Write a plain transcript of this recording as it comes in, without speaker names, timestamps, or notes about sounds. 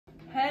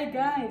Hey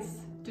guys!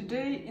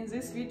 Today in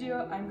this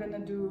video I'm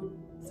gonna do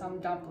some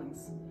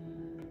dumplings.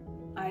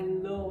 I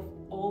love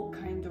all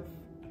kind of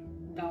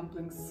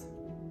dumplings.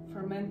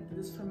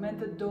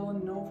 Fermented dough,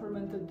 no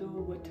fermented dough,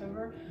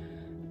 whatever.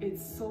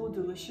 It's so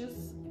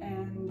delicious,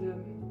 and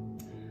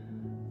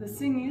the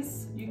thing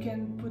is, you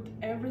can put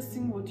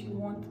everything what you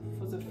want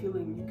for the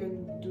filling. You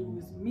can do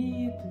with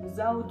meat,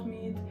 without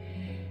meat.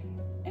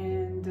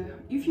 And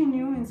if you're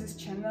new in this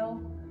channel,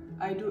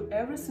 I do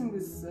everything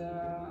with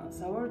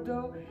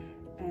sourdough.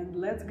 And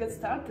let's get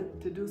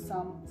started to do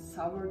some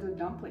sourdough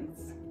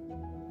dumplings.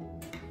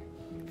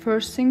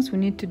 First things, we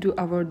need to do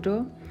our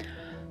dough.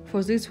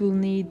 For this we'll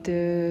need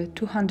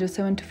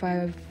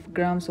 275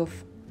 grams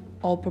of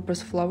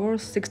all-purpose flour,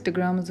 60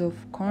 grams of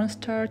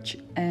cornstarch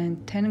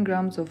and 10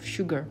 grams of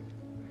sugar.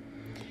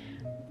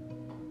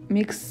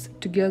 Mix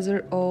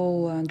together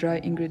all dry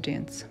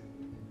ingredients.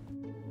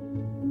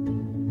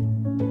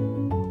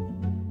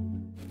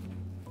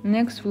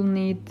 Next we'll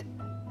need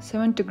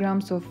 70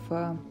 grams of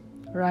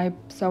ripe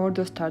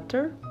sourdough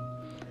starter,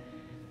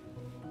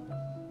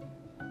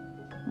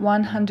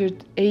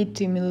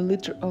 180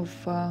 milliliters of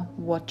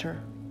water.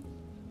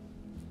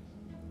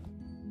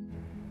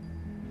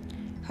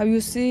 How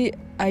you see,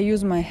 I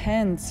use my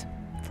hands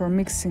for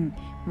mixing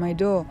my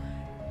dough.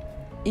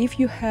 If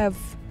you have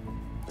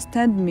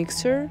stand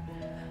mixer,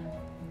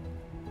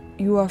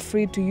 you are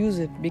free to use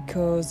it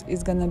because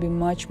it's gonna be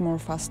much more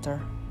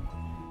faster.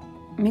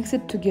 Mix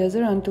it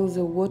together until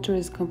the water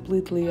is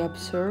completely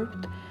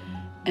absorbed,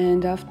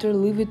 and after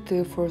leave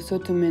it for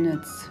 30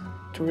 minutes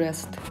to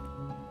rest.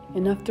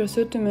 And after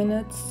 30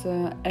 minutes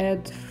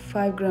add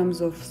 5 grams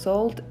of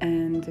salt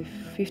and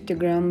 50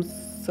 grams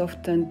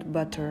softened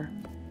butter.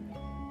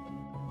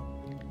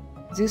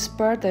 This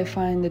part I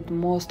find it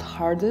most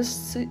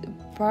hardest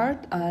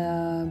part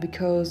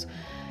because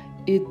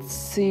it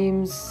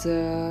seems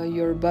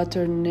your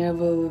butter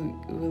never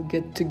will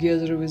get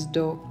together with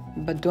dough.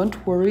 But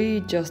don't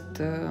worry, just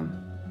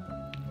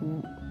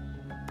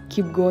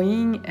keep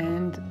going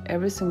and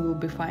everything will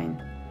be fine.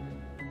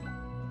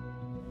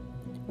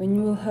 When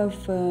you will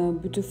have a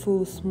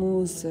beautiful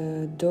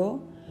smooth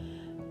dough,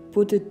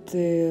 put it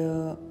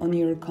on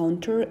your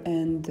counter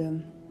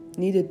and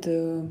knead it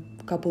a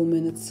couple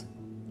minutes.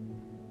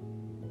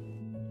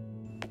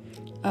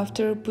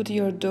 After, put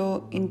your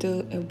dough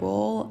into a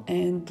bowl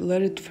and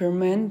let it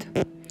ferment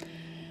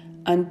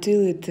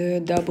until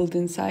it doubled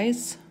in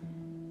size.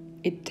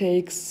 It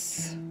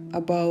takes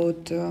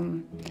about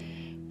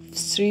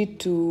 3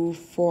 to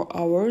 4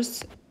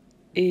 hours.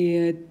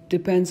 It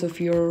depends of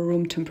your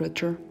room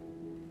temperature.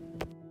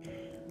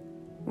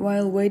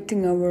 While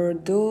waiting our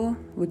dough,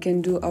 we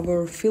can do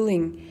our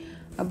filling.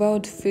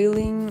 About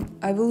filling,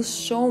 I will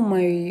show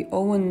my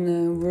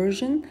own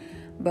version,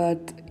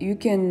 but you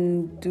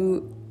can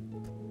do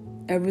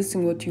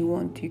everything what you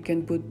want. You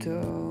can put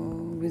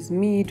with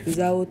meat,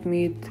 without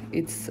meat,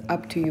 it's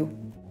up to you.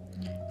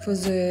 For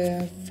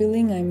the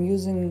filling, I'm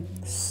using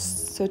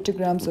 30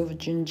 grams of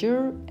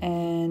ginger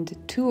and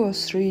 2 or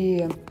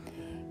 3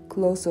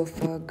 cloves of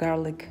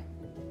garlic.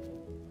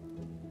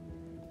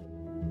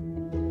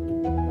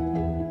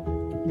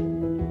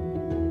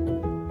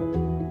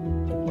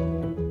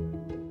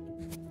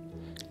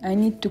 I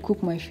need to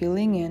cook my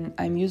filling, and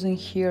I'm using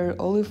here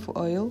olive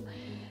oil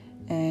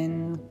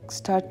and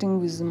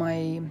starting with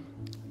my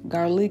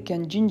garlic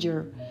and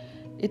ginger.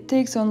 It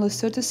takes only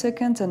 30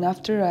 seconds, and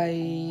after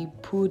I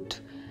put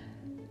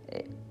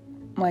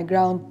my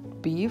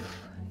ground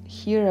beef,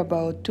 here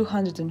about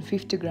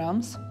 250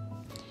 grams.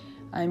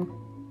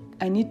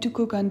 I need to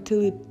cook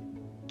until it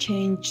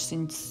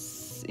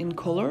changes in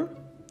color,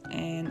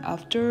 and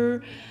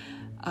after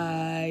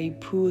I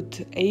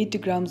put 80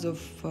 grams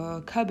of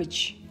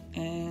cabbage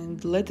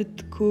and let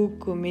it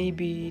cook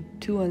maybe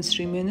 2 and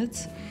 3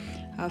 minutes.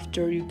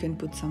 After, you can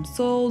put some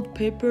salt,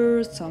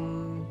 pepper,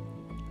 some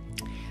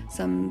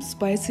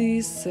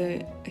spices.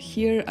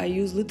 Here I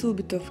use little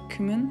bit of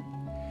cumin,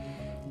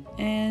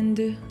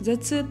 and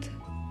that's it.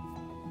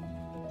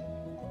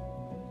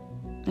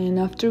 And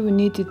after, we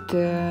need it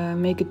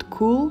make it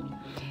cool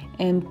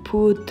and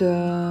put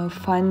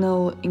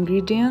final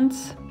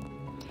ingredients.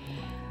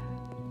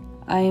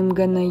 I am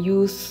gonna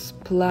use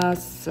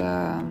plus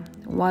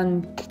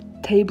 1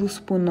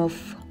 tablespoon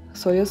of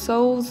soy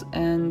sauce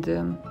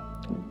and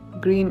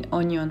green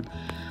onion.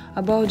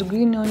 About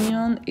green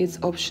onion, it's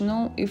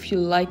optional. If you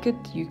like it,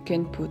 you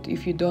can put.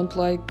 If you don't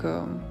like,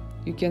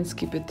 you can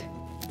skip it.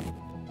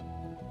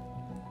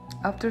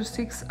 After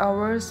 6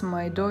 hours,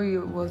 my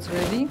dough was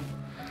ready,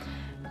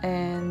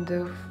 and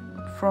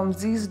from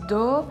this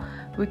dough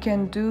we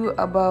can do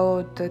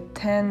about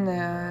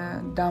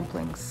 10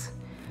 dumplings.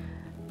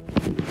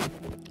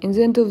 In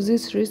the end of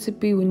this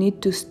recipe, we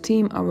need to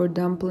steam our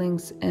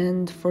dumplings,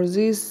 and for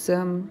this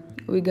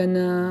we're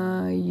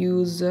gonna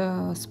use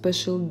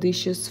special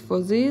dishes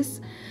for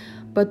this.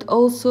 But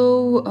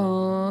also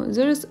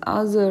there is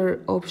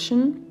other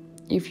option.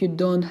 If you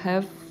don't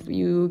have,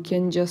 you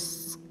can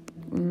just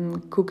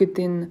cook it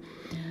in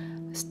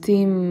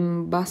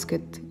steam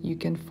basket. You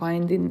can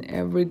find in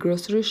every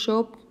grocery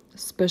shop.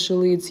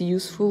 Especially it's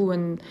useful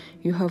when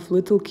you have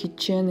little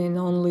kitchen and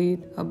only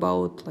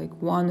about like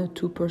 1 or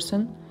 2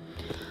 person.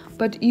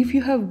 But if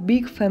you have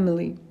big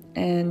family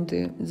and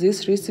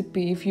this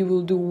recipe, if you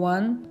will do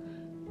one,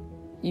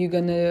 you're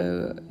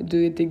gonna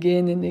do it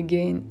again and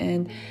again.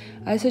 And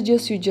I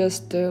suggest you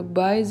just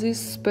buy this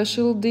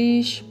special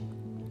dish.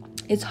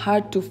 It's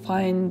hard to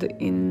find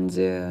in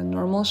the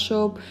normal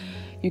shop.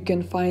 You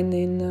can find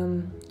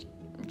in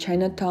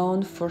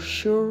Chinatown for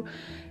sure,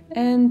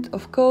 and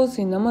of course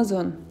in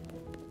Amazon.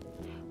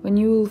 When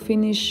you will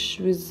finish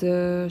with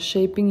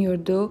shaping your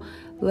dough,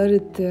 let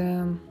it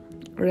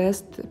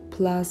rest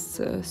plus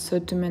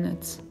 30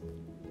 minutes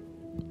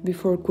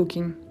before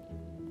cooking.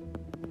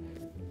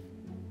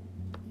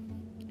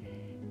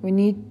 We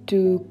need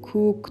to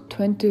cook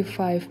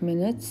 25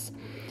 minutes,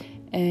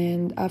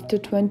 and after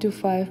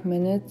 25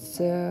 minutes,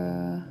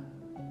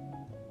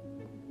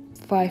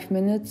 5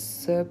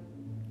 minutes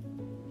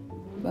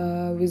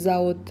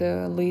without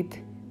lid,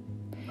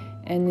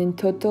 and in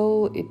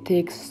total it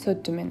takes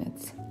 30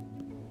 minutes.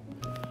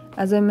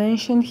 As I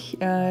mentioned,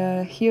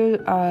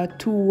 here are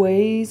 2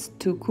 ways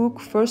to cook.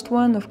 First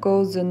one, of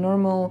course, the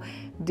normal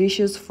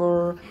dishes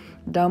for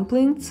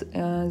dumplings.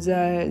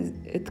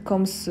 It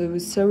comes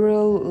with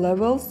several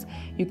levels.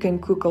 You can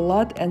cook a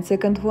lot. And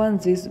second one,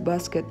 this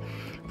basket.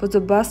 For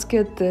the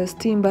basket,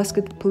 steam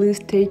basket, please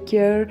take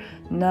care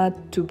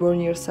not to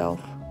burn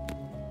yourself.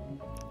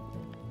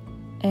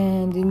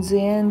 And in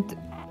the end,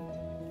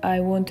 I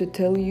want to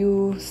tell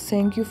you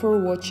thank you for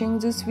watching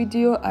this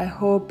video. I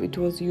hope it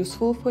was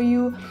useful for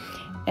you.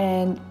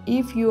 And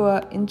if you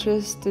are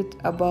interested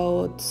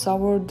about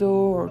sourdough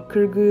or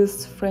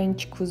Kyrgyz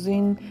French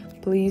cuisine,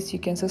 please you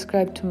can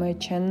subscribe to my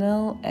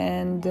channel,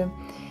 and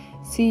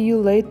see you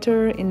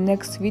later in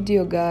next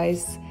video,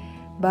 guys.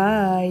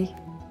 Bye.